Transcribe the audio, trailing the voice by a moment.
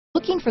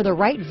Looking for the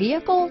right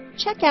vehicle?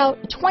 Check out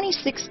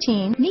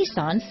 2016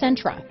 Nissan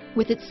Sentra.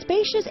 With its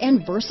spacious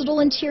and versatile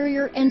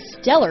interior and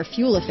stellar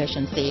fuel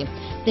efficiency,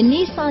 the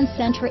Nissan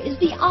Sentra is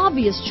the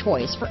obvious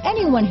choice for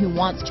anyone who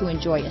wants to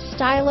enjoy a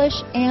stylish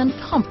and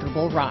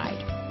comfortable ride.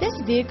 This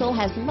vehicle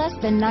has less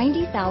than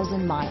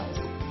 90,000 miles.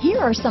 Here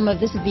are some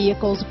of this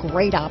vehicle's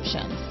great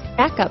options: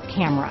 backup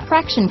camera,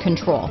 traction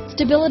control,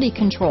 stability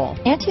control,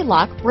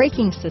 anti-lock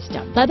braking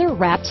system,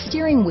 leather-wrapped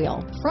steering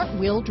wheel,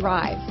 front-wheel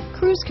drive,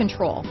 cruise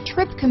control,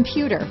 trip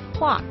computer,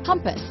 clock,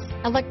 compass,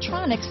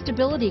 electronic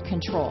stability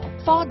control,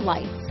 fog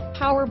lights,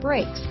 power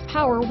brakes,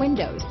 power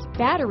windows,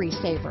 battery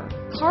saver,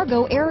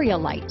 cargo area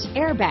light,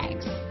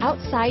 airbags,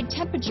 outside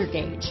temperature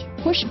gauge,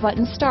 push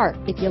button start.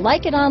 If you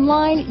like it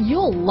online,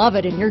 you'll love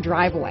it in your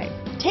driveway.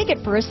 Take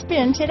it for a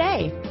spin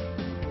today.